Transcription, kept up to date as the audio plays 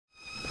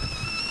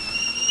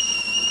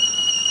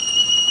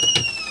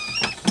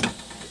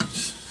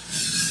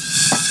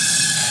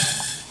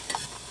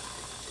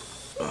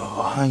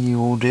How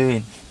you all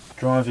doing?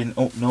 Driving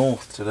up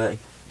north today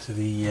to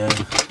the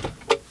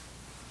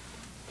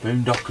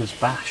Boondockers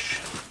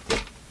Bash.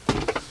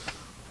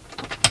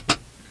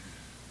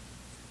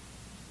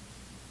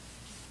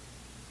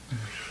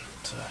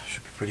 So,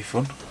 should be pretty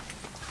fun.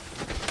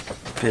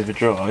 Bit of a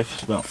drive,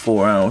 it's about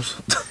 4 hours.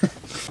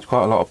 There's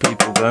quite a lot of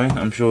people going.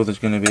 I'm sure there's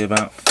going to be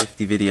about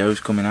 50 videos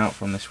coming out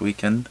from this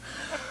weekend.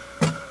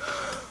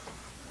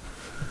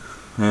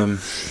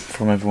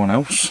 From everyone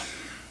else.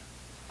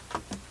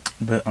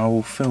 But I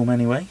will film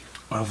anyway.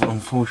 I've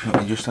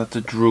unfortunately just had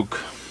to drug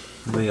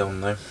Leon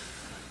though,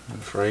 I'm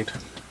afraid.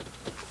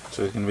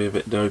 So he's going to be a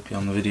bit dopey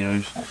on the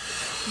videos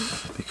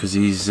because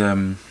he's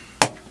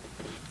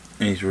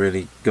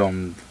really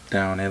gone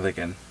downhill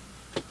again,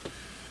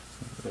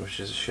 which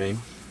is a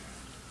shame.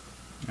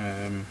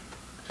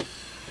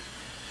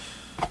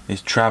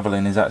 His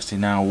travelling is actually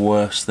now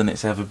worse than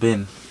it's ever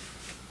been.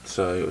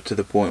 So to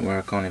the point where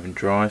I can't even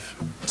drive.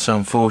 So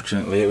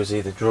unfortunately it was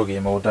either drug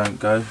him or don't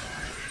go.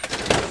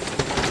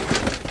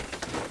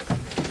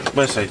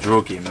 When I say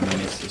drug him, I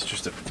mean it's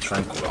just a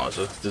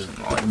tranquiliser. It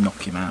doesn't like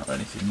knock him out or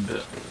anything,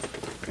 but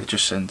it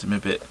just sends him a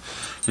bit.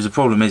 Because the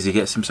problem is he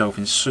gets himself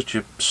in such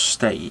a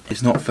state.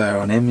 It's not fair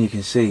on him. You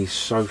can see he's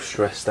so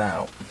stressed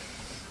out.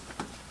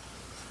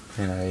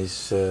 You know,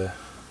 he's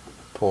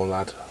poor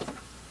lad.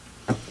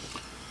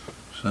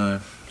 So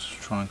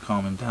just try and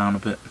calm him down a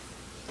bit.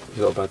 He's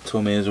got a bad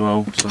tummy as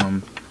well, so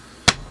I'm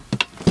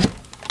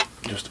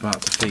just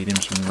about to feed him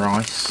some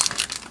rice.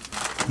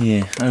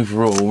 Yeah,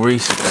 overall,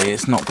 recently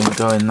it's not been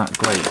going that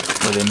great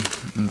with him,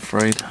 I'm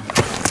afraid.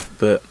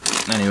 But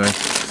anyway,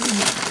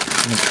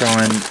 I'm going to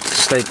try and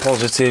stay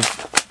positive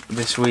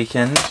this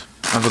weekend,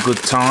 have a good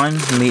time,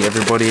 meet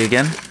everybody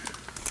again,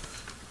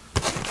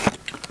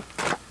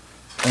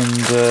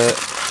 and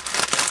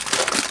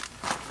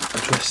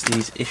address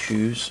these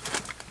issues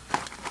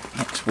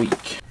next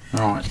week.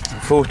 Right,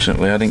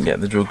 unfortunately I didn't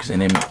get the drugs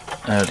in him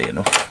early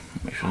enough,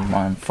 which was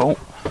my own fault.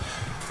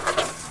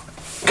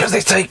 Because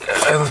they take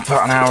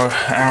about an hour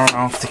and a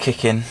half to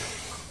kick in.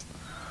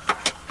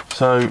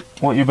 So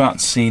what you're about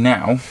to see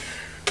now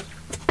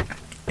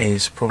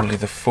is probably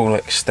the full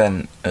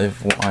extent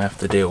of what I have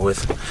to deal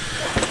with.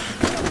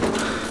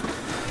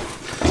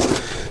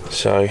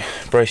 So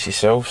brace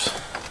yourselves.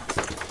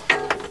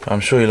 I'm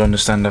sure you'll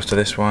understand after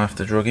this why I have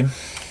to drug him.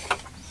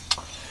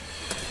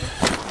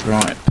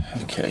 Right,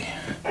 okay.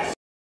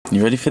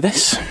 You ready for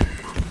this?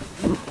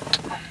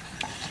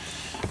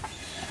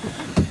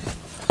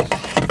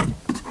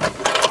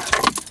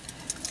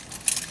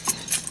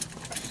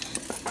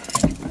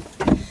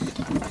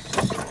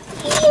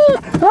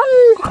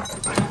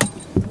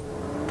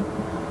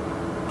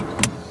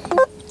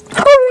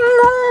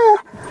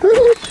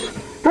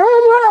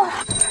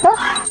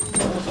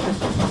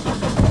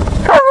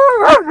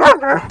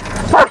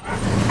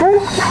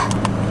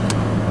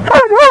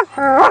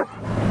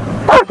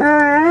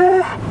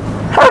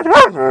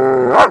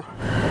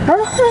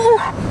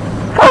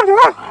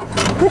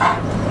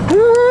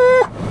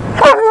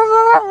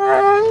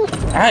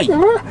 Hey!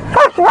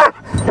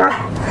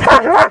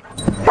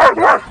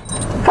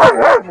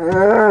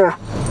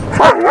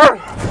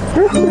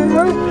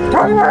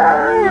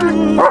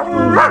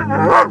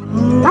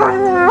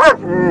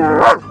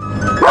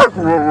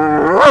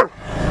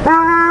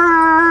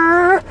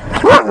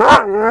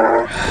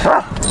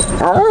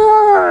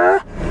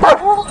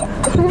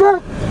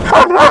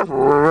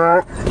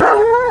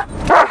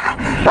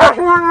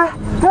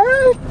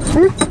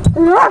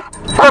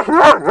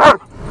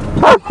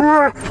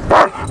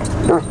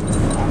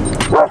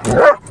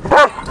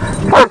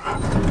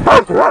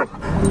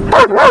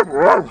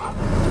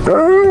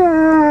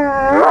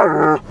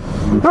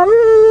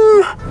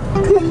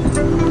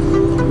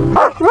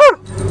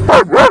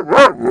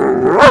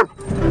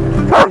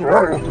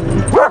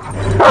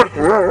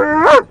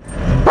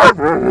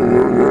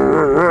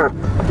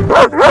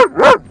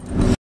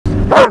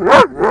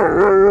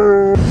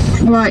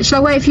 Right,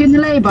 shall I wait for you in the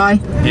lay-by?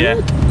 Yeah.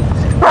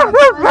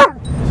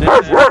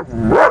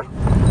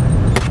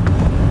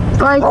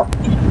 Bye.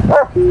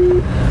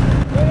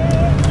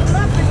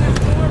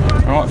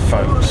 Alright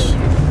folks,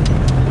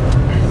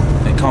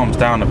 it calms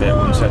down a bit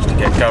once you actually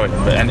get going,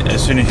 but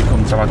as soon as you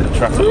come to like a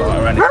traffic light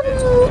or anything,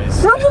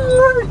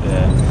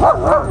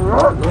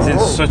 it's in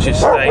such a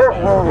state.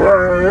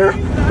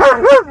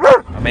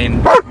 I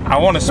mean, I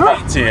want to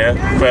speak to you,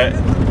 but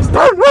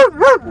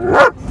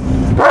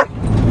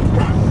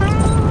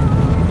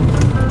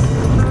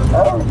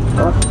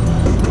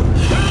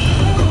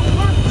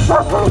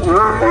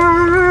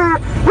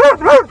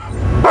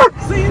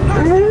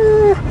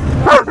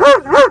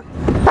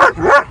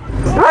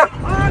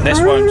this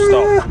won't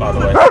stop, by the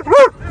way.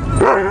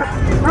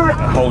 The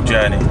whole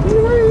journey.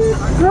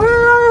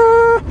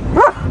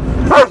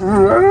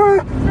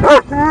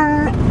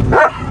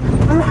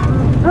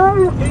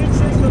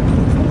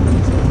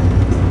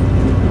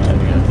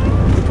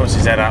 Puts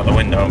his head out the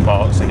window and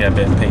barks to get a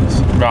bit of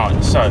peace.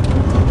 Right, so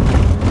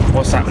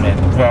what's happening?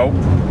 Well,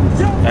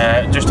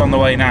 just on the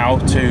way now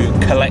to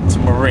collect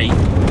Marie.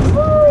 She's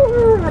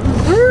going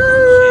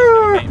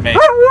to meet me.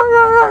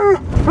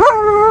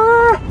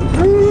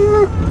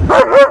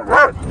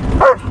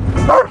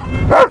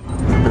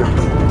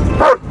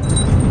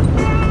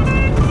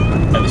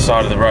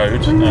 side of the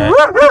road.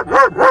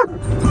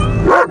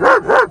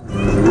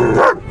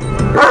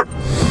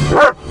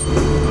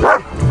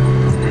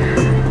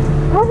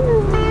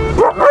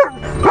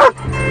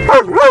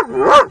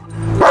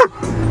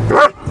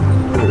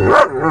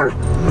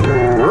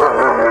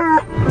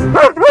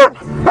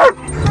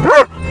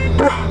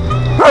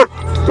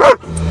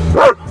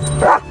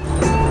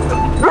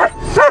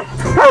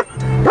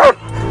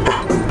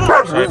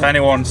 So if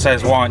anyone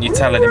says, why aren't you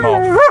telling him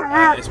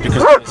off, it's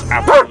because there's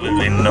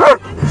absolutely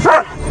nothing.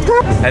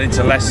 Heading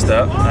to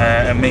Leicester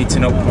and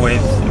meeting up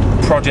with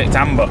Project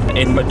Amber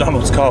in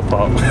McDonald's car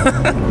park.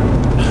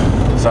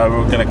 So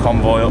we're going to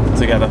convoy up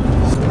together.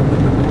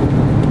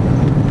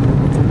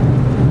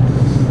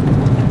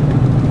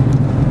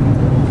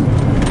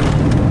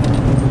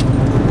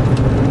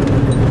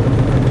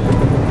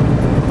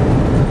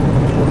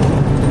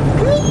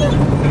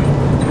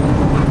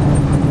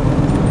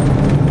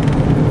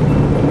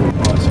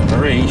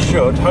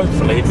 Should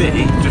hopefully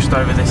be just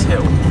over this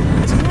hill.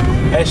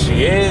 There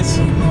she is.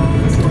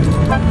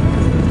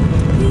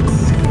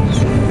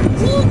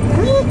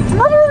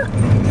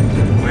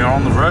 We are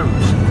on the road.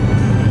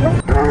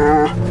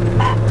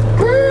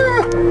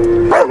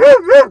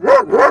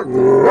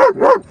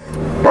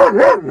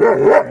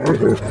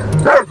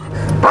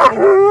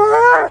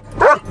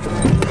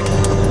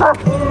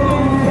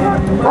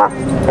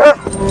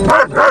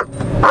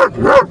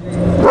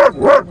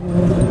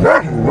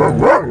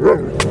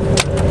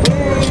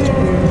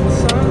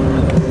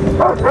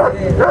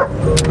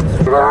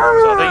 So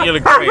I think you'll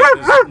agree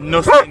there's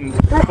nothing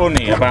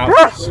funny about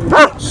this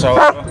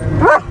whatsoever.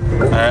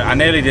 I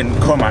nearly didn't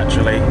come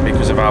actually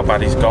because of how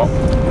bad he's got,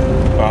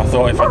 but I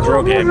thought if I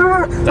drug him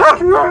that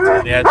would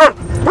take the edge.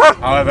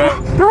 However,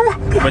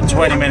 we're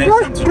 20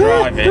 minutes into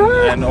driving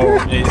and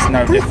it's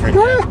no different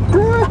yet.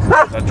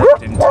 I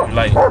drugged him too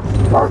late.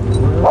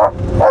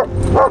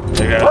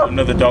 There we go,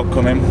 another dog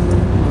coming.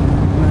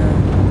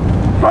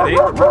 Ready?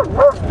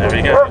 There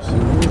he goes.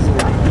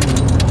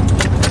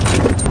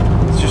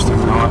 Just a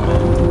nightmare.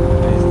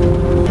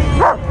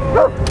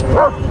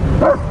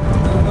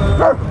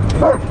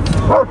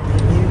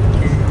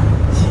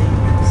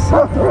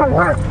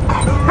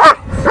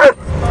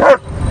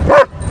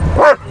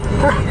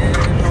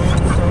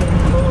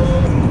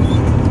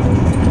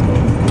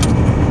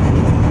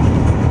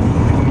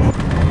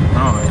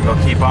 Oh, we've got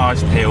to keep our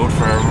eyes peeled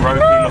for a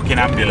ropey looking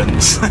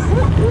ambulance.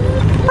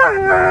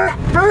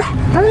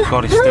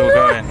 God, he's still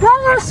going.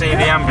 I see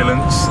the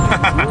ambulance.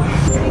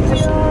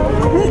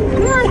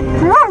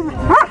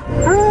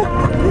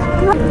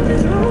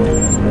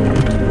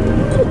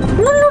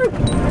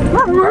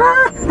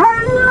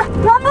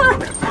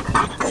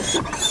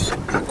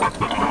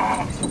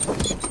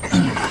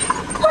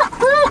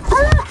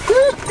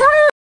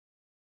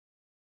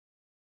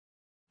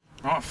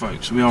 Right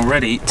folks, we are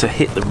ready to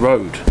hit the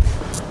road.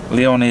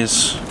 Leon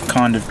is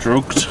kind of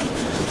drugged.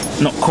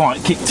 Not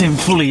quite kicked in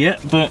fully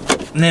yet,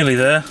 but nearly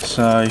there,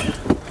 so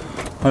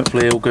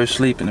hopefully he'll go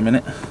sleep in a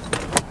minute.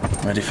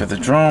 Ready for the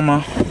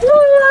drama.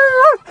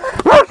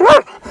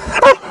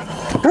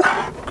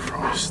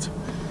 Christ.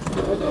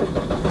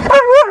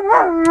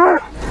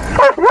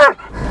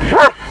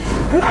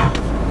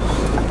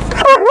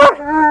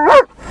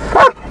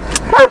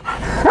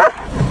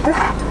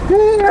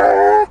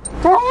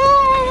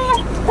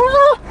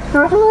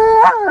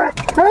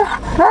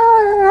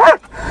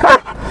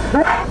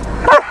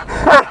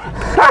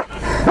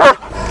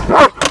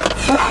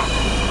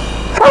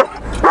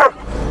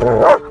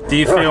 Do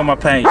you feel my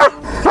pain?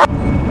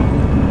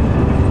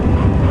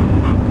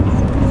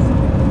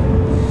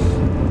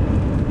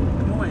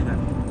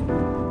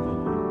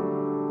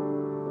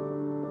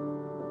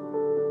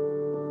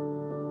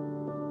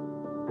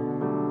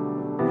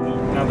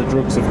 Now the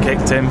drugs have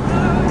kicked him. I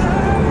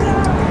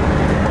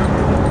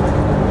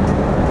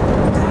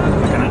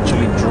can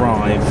actually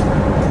drive.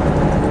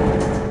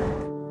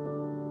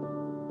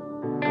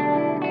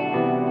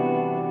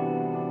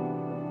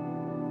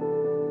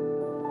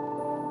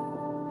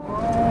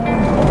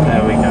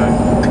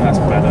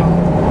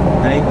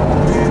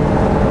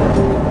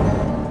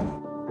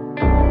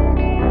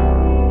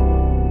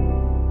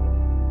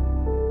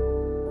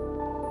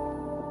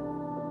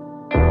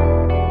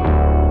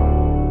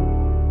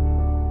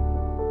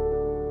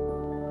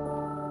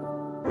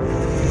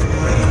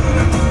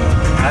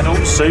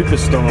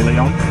 Superstar,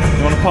 Leon.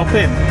 You want to pop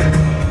in?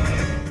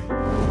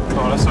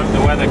 Oh, let's hope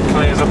the weather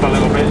clears up a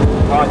little bit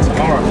by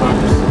tomorrow,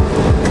 folks.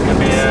 There's going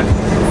to be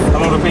a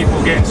lot of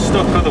people getting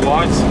stuck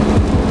otherwise.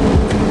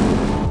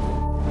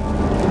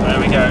 There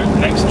we go.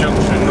 Next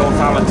junction,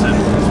 Northallerton.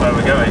 That's where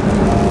we're going.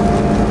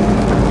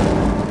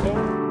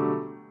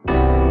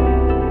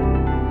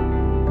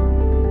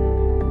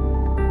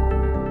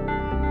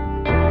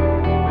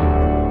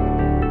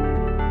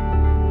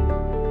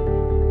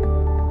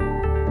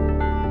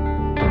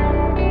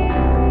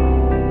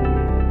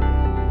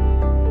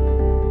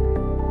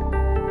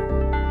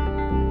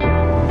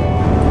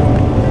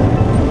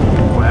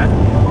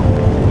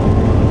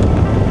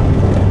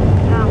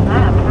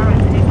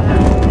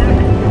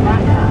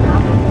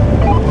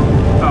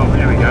 Oh,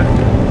 here we go.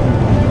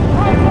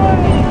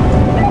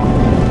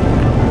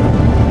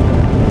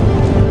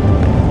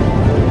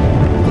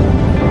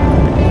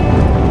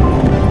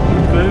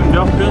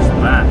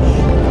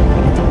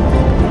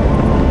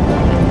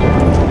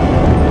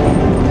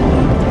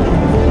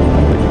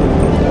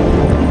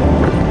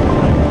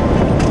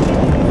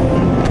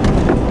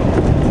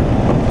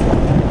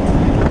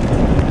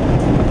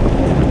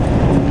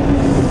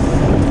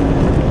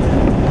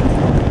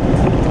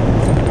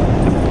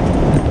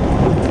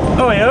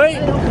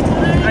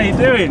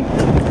 doing?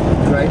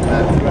 Great,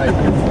 man, great.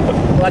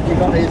 Glad you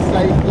got here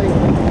safely. I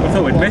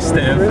thought we'd missed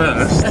it at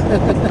first.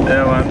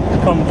 Yeah, man.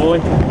 Convoy.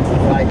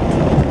 Right,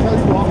 tell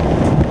you what,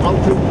 I'll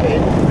jump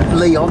in.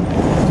 Leon.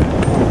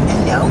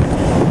 Hello.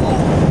 Oh,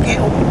 get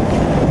up.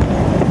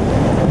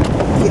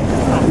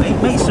 Oh, mate,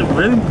 make some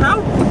room,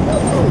 pal.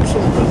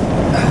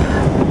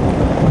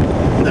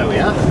 There we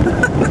are.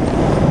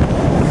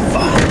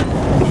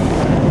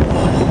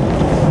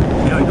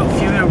 Yeah, we got a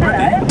few here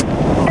already.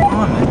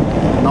 Oh,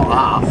 Not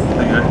half.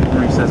 there you go.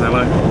 Marie says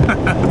hello.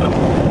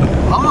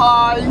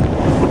 Hi.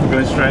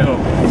 Going straight up.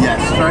 Yeah,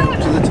 straight up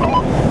to the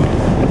top.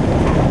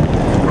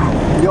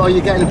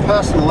 You're getting a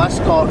personal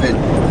escort in.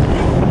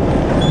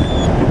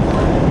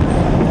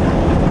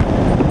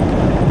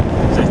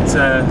 Is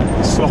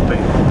it sloppy?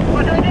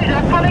 What do I do? Do I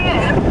follow you?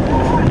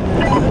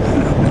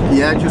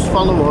 Yeah, just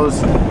follow us.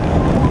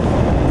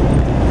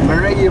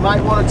 Marie, you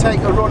might want to take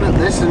a run at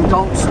this and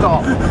don't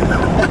stop.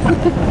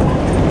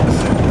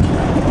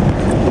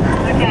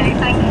 Okay,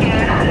 thank you.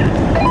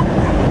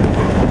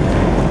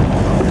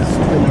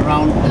 Spin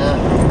around there.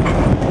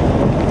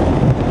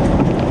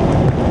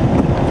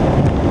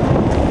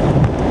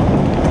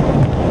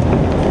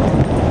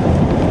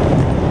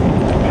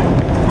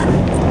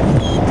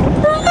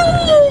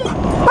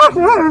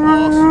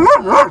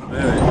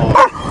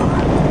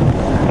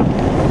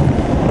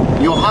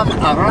 You'll have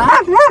a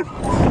rat. She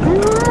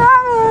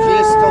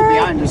is still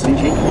behind us, isn't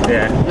she?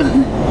 Yeah.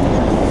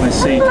 Let's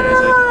see,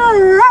 Jersey.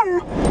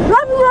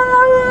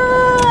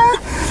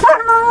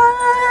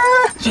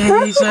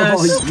 Jesus!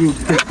 Oh, you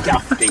big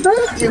dafty.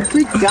 You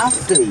big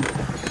dafty.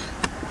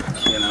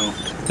 You know.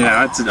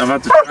 Yeah, I've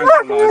had to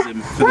tranquilise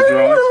him for the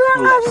drive.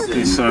 Oh,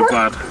 he's so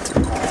bad.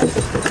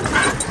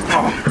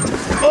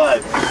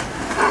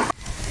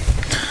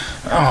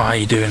 Oh, how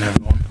you doing,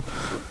 everyone?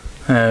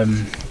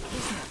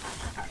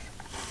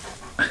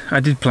 I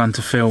did plan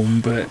to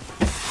film, but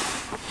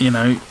you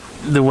know,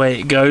 the way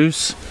it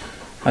goes,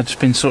 I've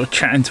just been sort of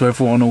chatting to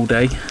everyone all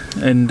day,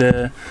 and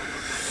there's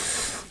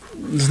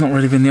not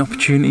really been the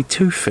opportunity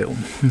to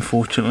film,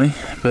 unfortunately.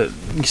 But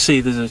you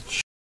see, there's a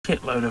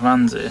shitload of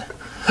vans here.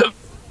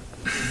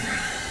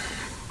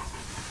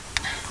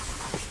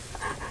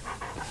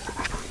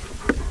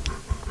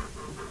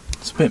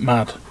 It's a bit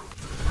mad.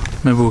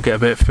 Maybe we'll get a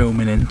bit of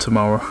filming in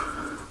tomorrow.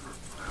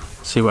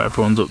 See what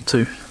everyone's up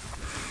to.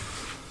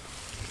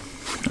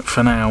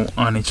 For now,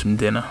 I need some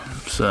dinner,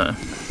 so.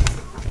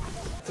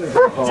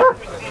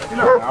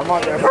 I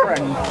might get a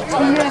friend.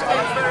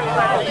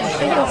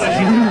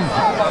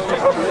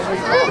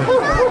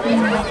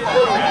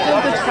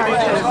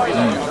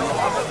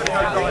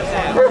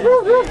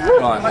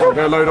 Right, I'll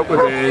go load up with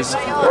beers,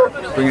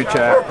 bring a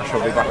chair, I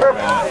shall be back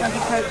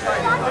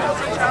around.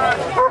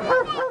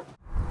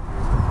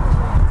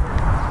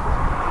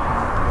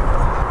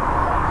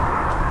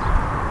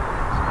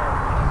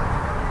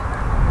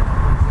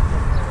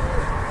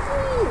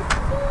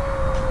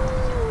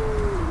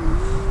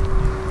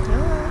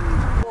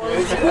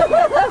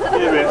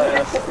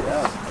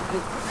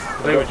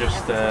 They were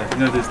just, you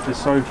know, there's the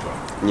sofa.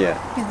 Yeah.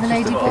 Give the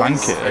lady boys.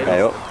 Blanket.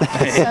 Hey up.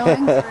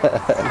 Sewing.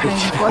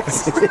 Lady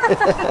boys.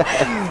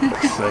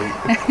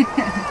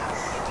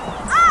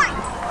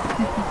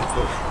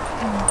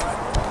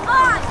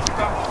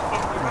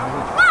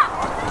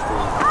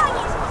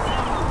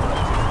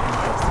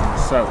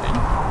 Sewing.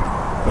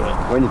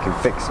 When you can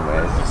fix them,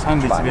 It's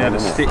handy to be able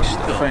to stitch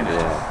stuff, ain't it?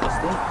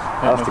 Yeah.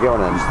 I'll have to get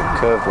one of them, the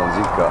curved ones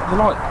you've got. They're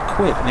like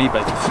quid on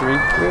eBay for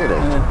 £3.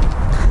 Really?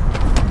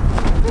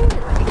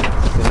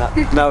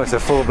 Now it's a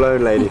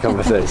full-blown lady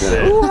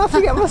conversation. Oh, I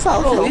forget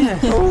myself. Oh, yeah.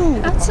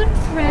 And some I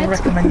thread.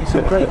 recommend you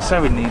some great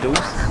sewing needles.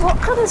 What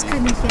colours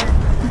can you get? I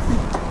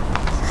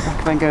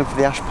recommend going for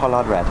the ash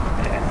pollard red.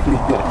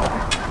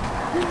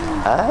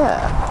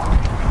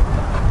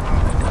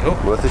 Oh.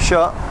 Worth a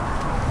shot.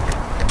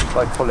 If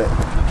I pull it,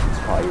 it's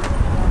tight.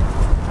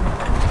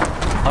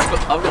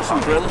 I've got some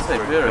gorilla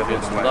tape here if you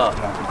want some of that.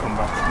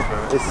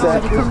 It's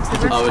Already come to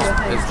the Oh,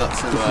 restaurant. is that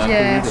to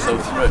Yeah. sew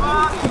through?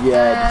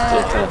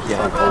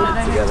 hold it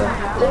together.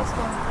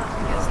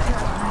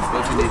 Well,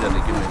 if you need any,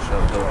 give me a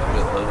shout. I'll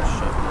get those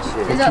shots.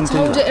 Is that to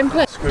hold it in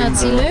place?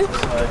 Nancy Lou?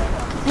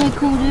 Hey,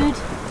 cool dude.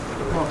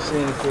 Can't see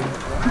anything.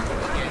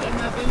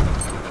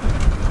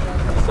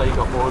 So you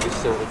got more of this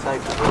silver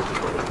tape as well?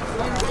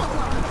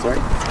 Sorry?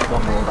 You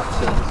got more of that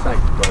silver tape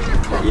as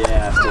well?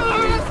 Yeah, I still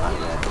believe that,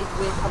 yeah.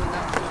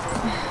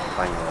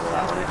 Bang all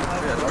that on it.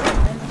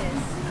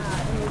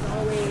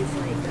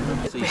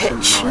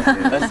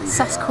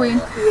 Sass queen.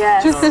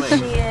 Yes, she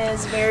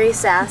is very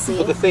sassy.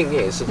 But the thing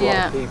is, there's a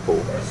lot of people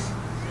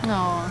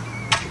Oh,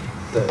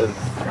 that have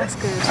that's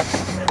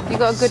good. You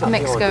got a good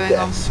mix going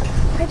on.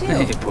 I do.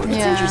 It's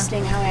Yeah.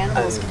 interesting how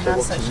animals can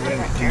have such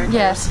different characters.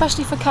 Yeah,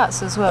 especially for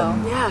cats as well.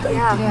 Yeah.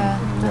 Yeah.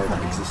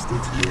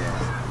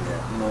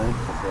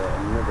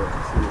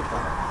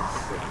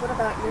 What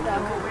about your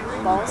dog?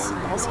 Balsky.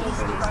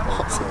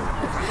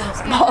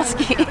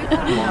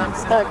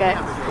 Okay.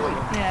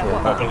 Yeah,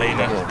 what?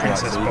 Bobbolina,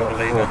 Princess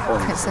Bobbolina.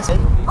 Princess. I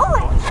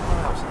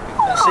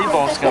see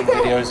ball scan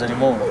videos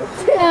anymore.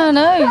 Yeah, I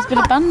know, it's been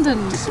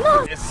abandoned.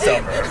 It's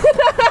summer.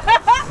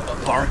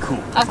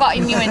 Parkour. I've got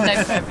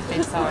innuendo for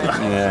everything, sorry.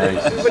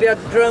 Yeah. Everybody had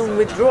drone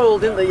withdrawal,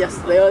 didn't they,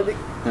 yesterday? I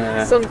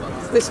think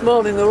this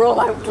morning they were all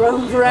out,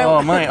 drones were out.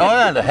 Oh mate,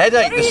 I had a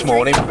headache this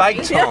morning,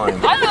 big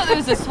time. I thought there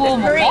was a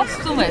swarm of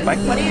wasps somewhere.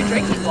 What are you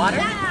drinking? Water?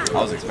 I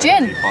was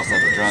expecting Gin. possible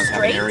the drones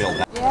have an aerial.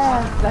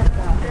 Yeah, that's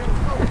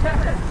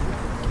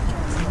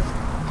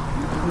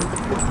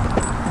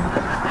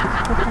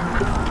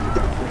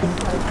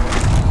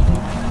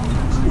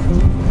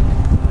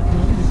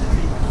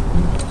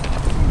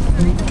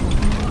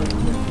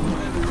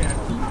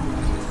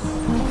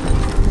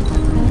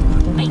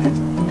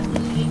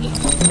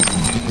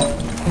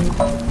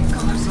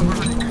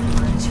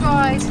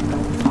Tried.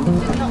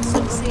 Did not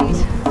succeed.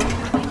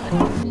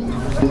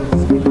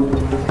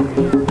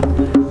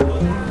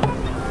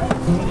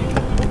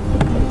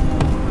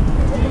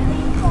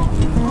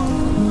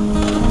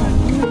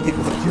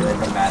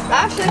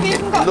 Actually, have you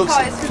even got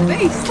ties for the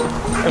beast?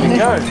 There we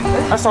go.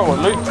 That's like what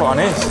Luke Tron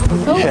is.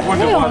 Yeah.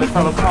 Wonder why they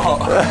fell apart.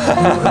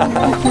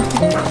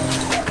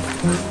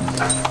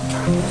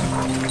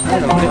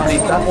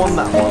 That one.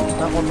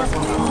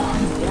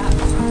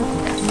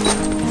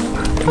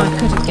 I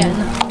could again.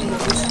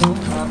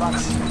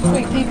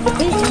 Wait, people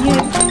beating you.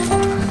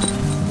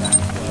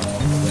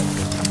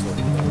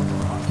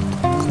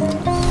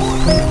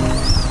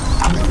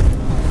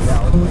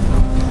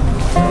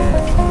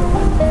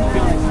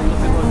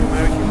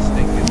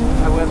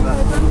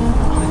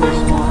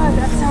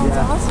 That sounds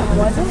awesome,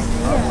 was it?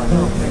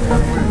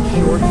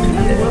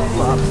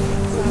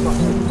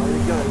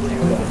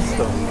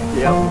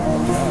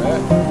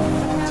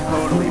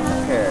 Totally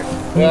prepared.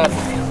 Yeah.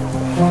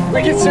 We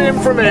can see him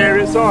from here,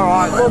 it's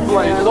alright.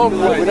 Lovely.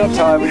 We're not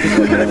tired, we're just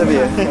looking at the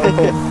view. Can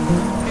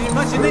you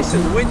imagine this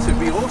in the winter? It'd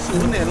be awesome,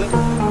 wouldn't it?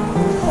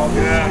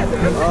 Yeah.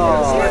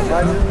 Oh,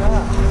 imagine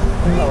that.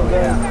 Oh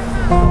yeah.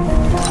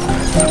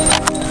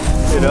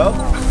 You know?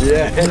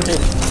 Yeah.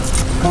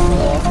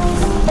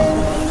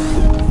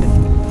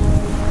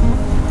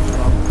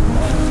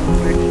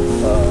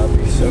 Oh, that'd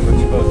be so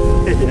much fun.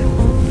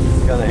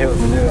 It's kind of hill to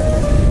do it.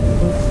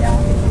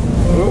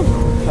 Ooh,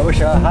 I wish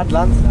I had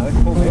Lance now,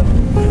 he'd pull me up.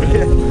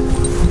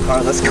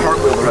 Alright, let's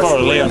cartwheel the rest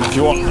Borrow Liam if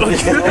you want.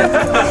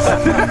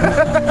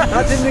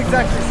 That didn't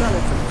exactly sound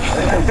it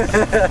to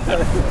me.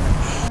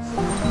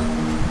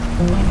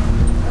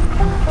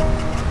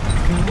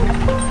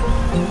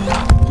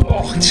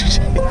 Oh,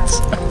 shit.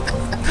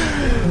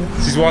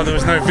 This is why there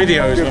was no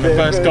videos when I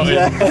first got in.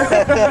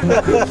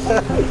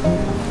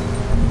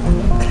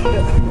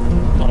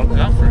 Not look at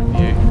that for a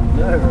view.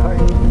 No,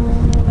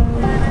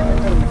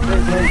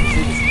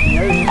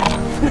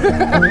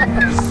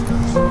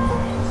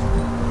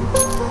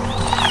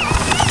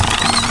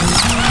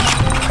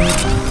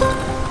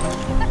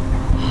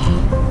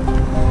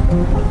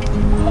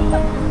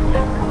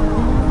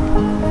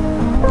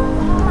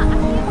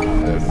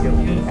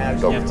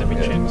 You have to be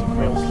chipped and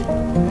real.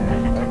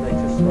 And they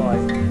just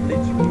like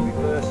literally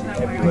reverse it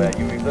everywhere.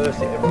 You reverse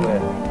it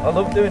everywhere. I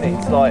love doing it.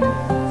 It's like,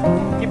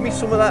 give me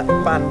some of that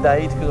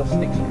band-aid because I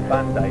stick some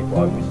band-aid, but I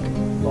always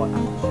like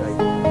aftershave.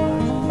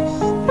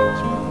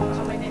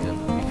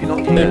 If you're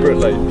not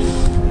Deliberately.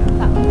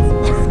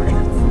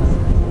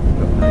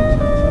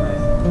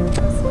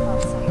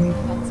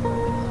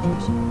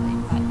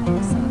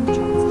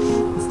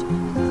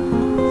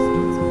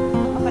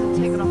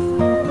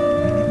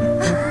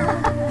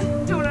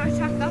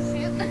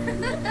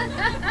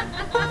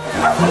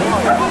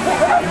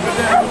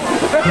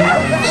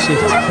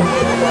 Shit.